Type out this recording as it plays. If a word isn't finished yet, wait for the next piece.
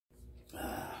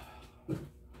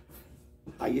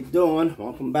How you doing?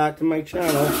 Welcome back to my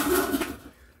channel.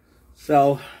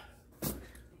 So,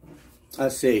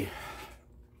 let's see.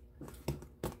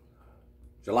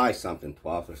 July something,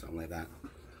 12th or something like that.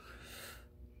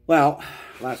 Well,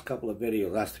 last couple of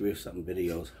videos, last 3 or something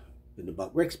videos, been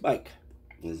about Rick's bike,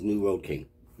 his new Road King,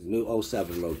 his new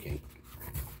 07 Road King.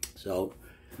 So,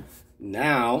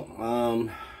 now,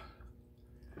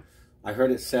 I heard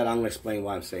it said, I'm going to explain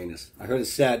why I'm saying this. I heard it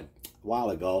said a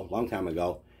while ago, a long time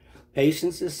ago,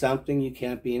 patience is something you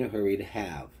can't be in a hurry to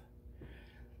have.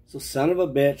 So, son of a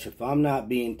bitch, if I'm not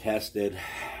being tested,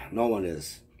 no one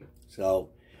is. So,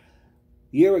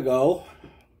 year ago,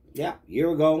 I had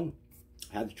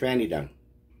the tranny done.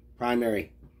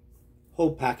 Primary,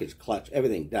 whole package, clutch,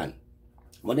 everything done.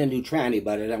 Well, I didn't do tranny,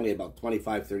 but it only had about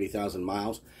 25,000, 30,000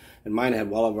 miles. And mine had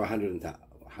well over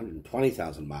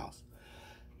 120,000 miles.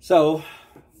 So,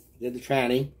 did the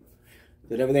tranny,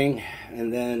 did everything,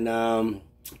 and then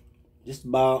just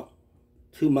about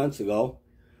 2 months ago,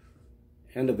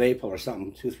 end of April or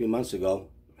something, 2-3 months ago,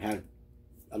 had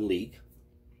a leak,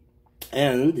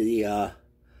 and the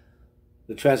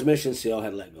transmission seal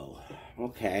had let go.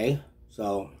 Okay,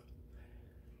 so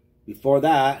before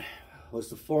that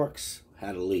was the forks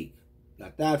had a leak.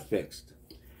 Got that fixed.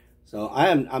 So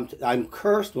I'm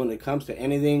cursed when it comes to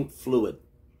anything fluid,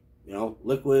 you know,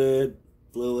 liquid,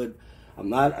 fluid. I'm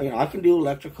not, you know, I can do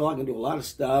electrical, I can do a lot of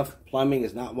stuff. Plumbing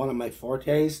is not one of my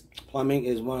fortes. Plumbing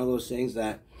is one of those things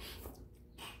that,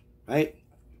 right,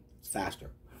 it's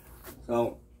faster.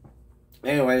 So,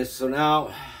 anyways, so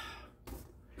now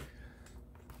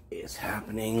it's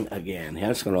happening again. I'm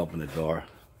just going to open the door,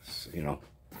 so, you know,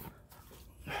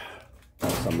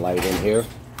 got some light in here.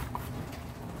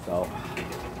 So,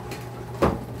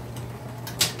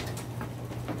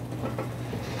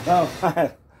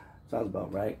 oh, sounds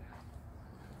about right.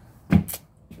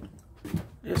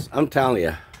 Yes, I'm telling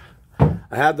you,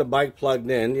 I have the bike plugged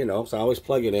in, you know, so I always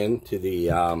plug it in to the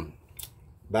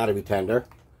battery tender,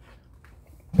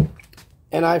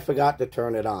 and I forgot to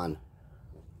turn it on.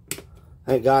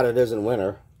 Thank God it isn't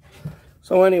winter.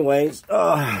 So anyways,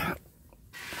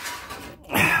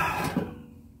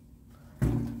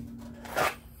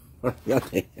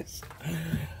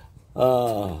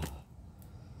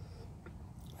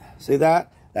 see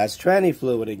that? That's tranny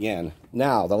fluid again.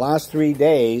 Now, the last 3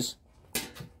 days,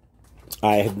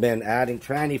 I have been adding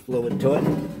tranny fluid to it.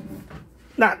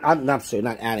 I'm not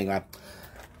adding.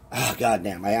 Oh,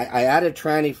 goddamn. I added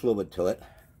tranny fluid to it.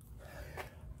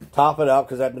 Top it up,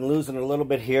 because I've been losing a little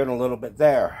bit here and a little bit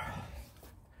there.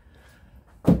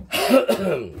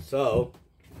 So,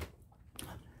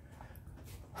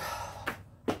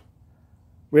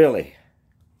 really.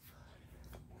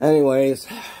 Anyways,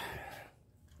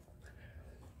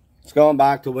 it's going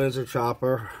back to Windsor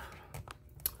Chopper.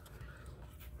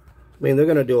 I mean, they're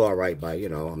going to do all right by, you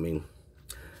know, I mean,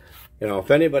 you know, if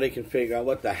anybody can figure out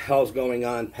what the hell's going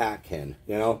on, Pat can,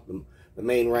 you know, the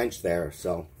main wrench there,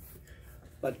 so.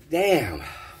 But damn.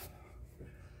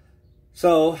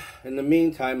 So, in the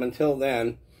meantime, until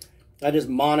then, I just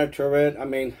monitor it. I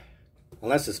mean,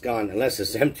 unless it's gone, unless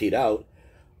it's emptied out,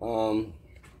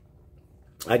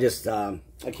 I just, I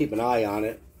keep an eye on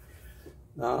it.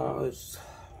 It's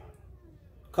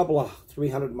a couple of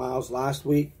 300 miles last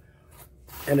week,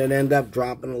 and it ended up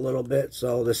dropping a little bit.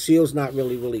 So the seal's not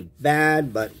really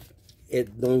bad, but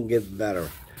it don't get better.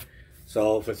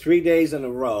 So for 3 days in a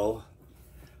row,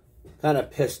 kind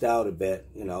of pissed out a bit,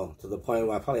 you know, to the point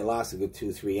where I probably lost a good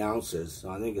 2-3 ounces. So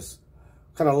I think it's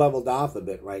kind of leveled off a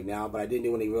bit right now, but I didn't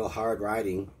do any real hard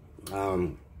riding.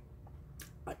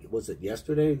 Was it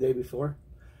yesterday, the day before?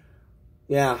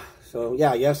 Yeah, so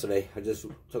yeah, yesterday. I just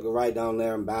took a ride down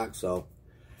there and back, so.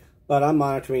 But I'm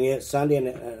monitoring it. Sunday,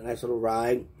 a nice little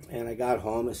ride, and I got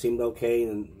home. It seemed okay,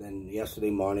 and then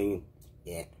yesterday morning,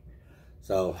 yeah.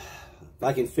 So if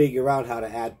I can figure out how to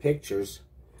add pictures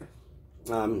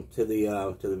to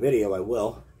the video, I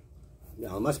will. You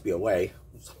know, there must be a way.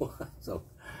 So,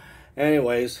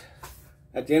 anyways,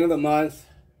 at the end of the month,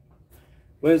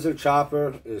 Windsor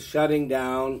Chopper is shutting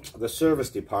down the service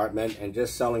department and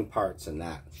just selling parts and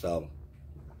that. So,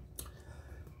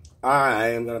 I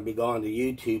am going to be going to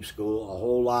YouTube school a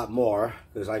whole lot more,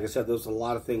 because like I said, there's a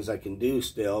lot of things I can do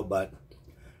still, but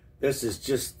this is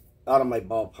just out of my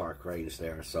ballpark range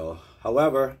there. So,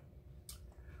 however,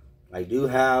 I do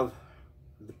have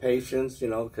the patience, you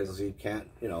know, because you can't,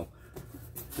 you know,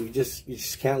 you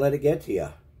just can't let it get to you,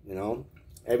 you know.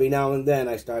 Every now and then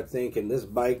I start thinking, this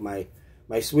bike, my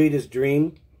sweetest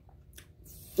dream,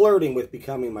 flirting with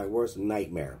becoming my worst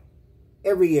nightmare.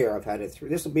 Every year I've had it through.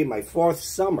 This will be my 4th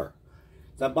summer.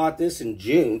 So I bought this in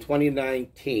June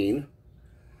 2019.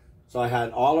 So I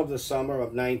had all of the summer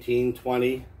of 19,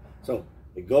 20. So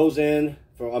it goes in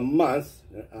for a month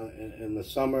in the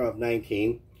summer of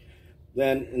 19.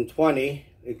 Then in 20,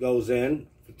 it goes in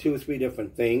for 2 or 3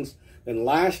 different things. Then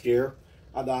last year,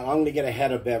 I thought I'm going to get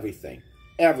ahead of everything.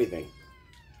 Everything.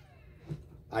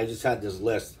 I just had this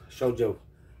list. I showed you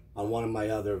on one of my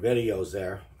other videos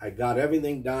there. I got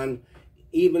everything done,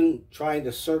 even trying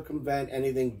to circumvent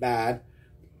anything bad.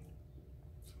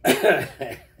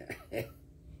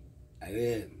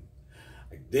 I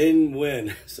didn't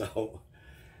win. So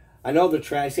I know the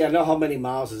tranny. See, I know how many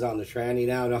miles is on the tranny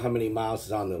now. I know how many miles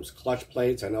is on those clutch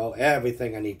plates. I know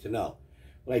everything I need to know.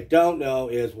 What I don't know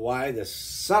is why the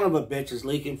son of a bitch is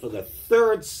leaking for the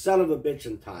 3rd son of a bitch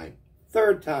in time.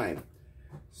 3rd time.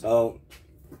 So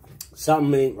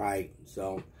something ain't right.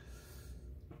 So,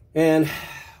 and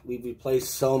we've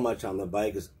replaced so much on the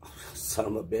bike. As son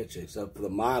of a bitch, except for the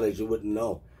mileage, you wouldn't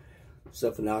know.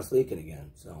 Except for now it's leaking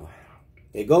again. So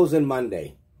it goes in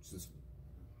Monday. Just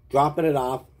dropping it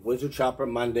off. Windsor Chopper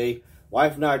Monday.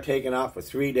 Wife and I are taking off for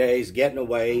 3 days, getting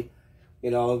away.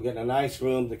 You know, getting a nice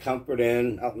room to comfort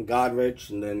in out in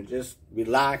Goderich, and then just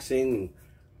relaxing and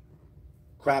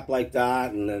crap like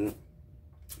that, and then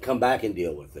come back and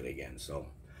deal with it again. So,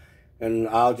 and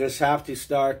I'll just have to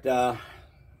start,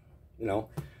 you know,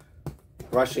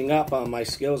 brushing up on my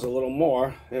skills a little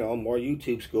more. You know, more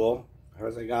YouTube school,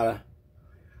 because I gotta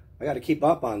keep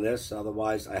up on this.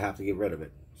 Otherwise, I have to get rid of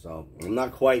it. So I'm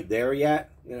not quite there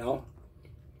yet. You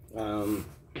know.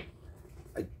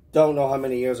 Don't know how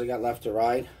many years I got left to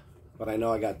ride, but I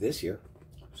know I got this year.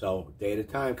 So, day at a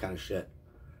time kind of shit.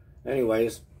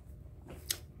 Anyways,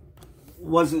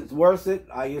 was it worth it?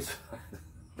 I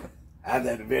had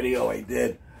that video I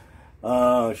did.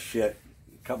 Oh, shit.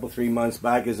 A couple, 3 months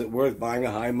back. Is it worth buying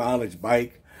a high mileage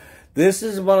bike? This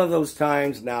is one of those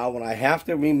times now when I have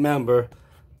to remember,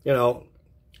 you know,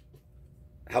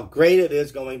 how great it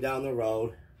is going down the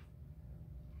road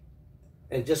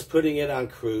and just putting it on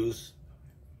cruise.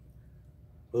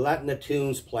 Letting the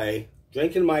tunes play,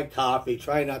 drinking my coffee,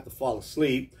 trying not to fall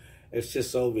asleep. It's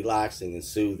just so relaxing and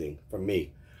soothing for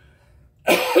me.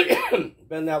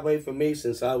 Been that way for me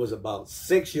since I was about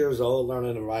 6 years old,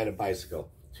 learning to ride a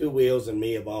bicycle. 2 wheels and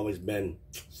me have always been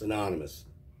synonymous.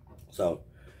 So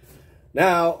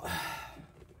now,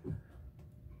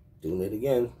 doing it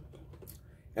again.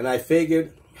 And I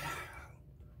figured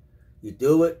you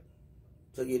do it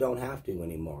till you don't have to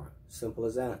anymore. Simple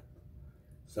as that.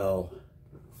 So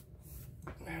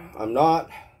I'm not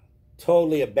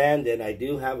totally abandoned. I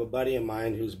do have a buddy of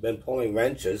mine who's been pulling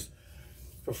wrenches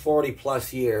for 40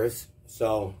 plus years,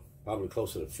 so probably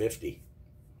closer to 50.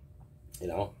 You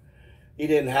know, he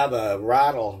didn't have a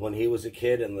rattle when he was a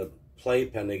kid in the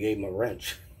playpen. They gave him a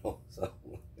wrench. So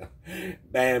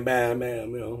bam, bam,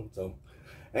 bam, you know. So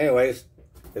anyways,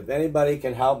 if anybody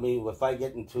can help me, if I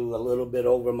get into a little bit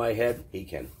over my head, he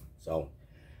can. So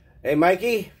hey,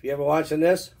 Mikey, if you ever watching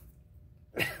this,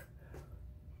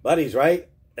 buddies, right?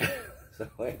 So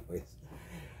anyways,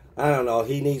 I don't know.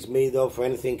 He needs me, though, for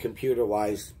anything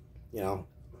computer-wise. You know,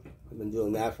 I've been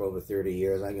doing that for over 30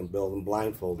 years. I can build them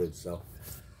blindfolded, so.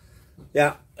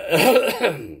 Yeah.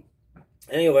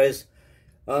 Anyways,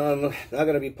 not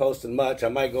going to be posting much. I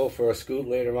might go for a scoot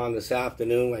later on this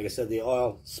afternoon. Like I said, the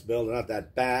oil spill, not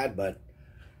that bad, but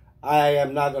I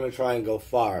am not going to try and go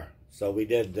far. So we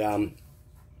did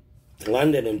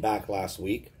London and back last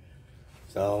week.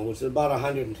 So, which is about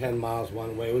 110 miles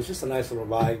one way. It was just a nice little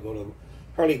ride. Go to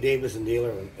Harley-Davidson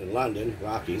dealer in London,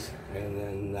 Rockies,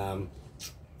 and then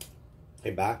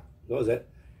came back. That was it.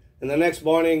 And the next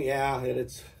morning, yeah,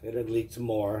 it had leaked some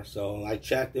more. So I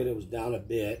checked it. It was down a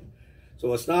bit.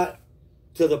 So it's not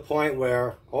to the point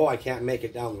where, oh, I can't make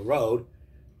it down the road.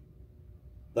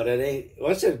 But it ain't.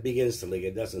 Once it begins to leak,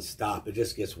 it doesn't stop. It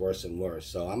just gets worse and worse.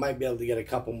 So I might be able to get a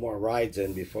couple more rides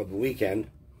in before the weekend,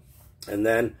 and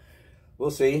then we'll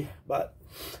see. But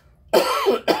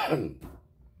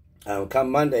come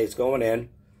Monday, it's going in.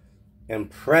 And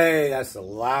pray that's the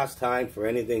last time for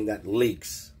anything that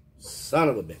leaks. Son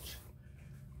of a bitch.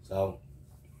 So,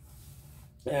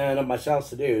 and much else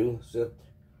to do. So,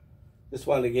 just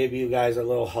wanted to give you guys a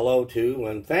little hello to.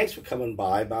 And thanks for coming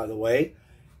by the way.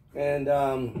 And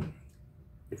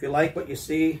if you like what you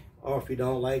see, or if you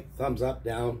don't like, thumbs up,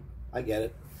 down. I get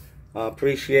it.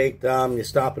 Appreciate you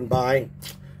stopping by.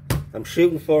 I'm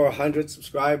shooting for 100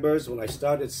 subscribers. When I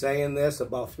started saying this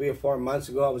about 3 or 4 months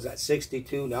ago, I was at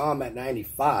 62. Now I'm at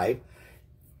 95.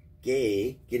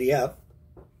 Giddy up.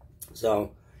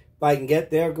 So if I can get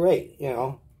there, great. You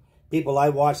know, people I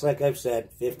watch, like I've said,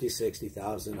 50,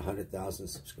 60,000, 100,000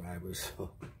 subscribers. So,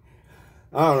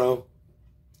 I don't know.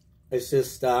 It's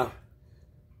just,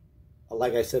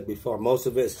 like I said before, most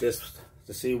of it's just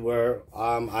to see where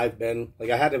I've been. Like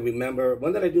I had to remember,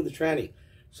 when did I do the tranny?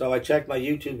 So I checked my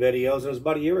YouTube videos, and it was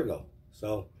about a year ago.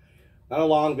 So not a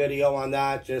long video on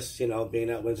that, just, you know, being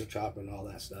at Windsor Chopper and all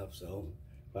that stuff. So,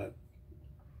 but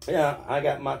yeah, I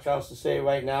got much else to say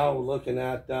right now. We're looking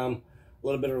at a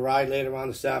little bit of a ride later on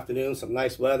this afternoon, some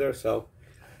nice weather. So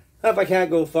if I can't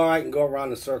go far, I can go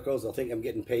around in circles. They'll think I'm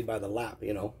getting paid by the lap,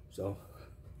 you know. So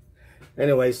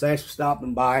anyways, thanks for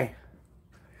stopping by.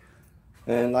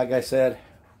 And like I said,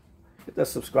 hit the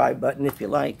subscribe button if you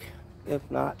like. If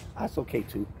not, that's okay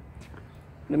too.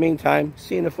 In the meantime,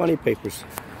 see you in the funny papers.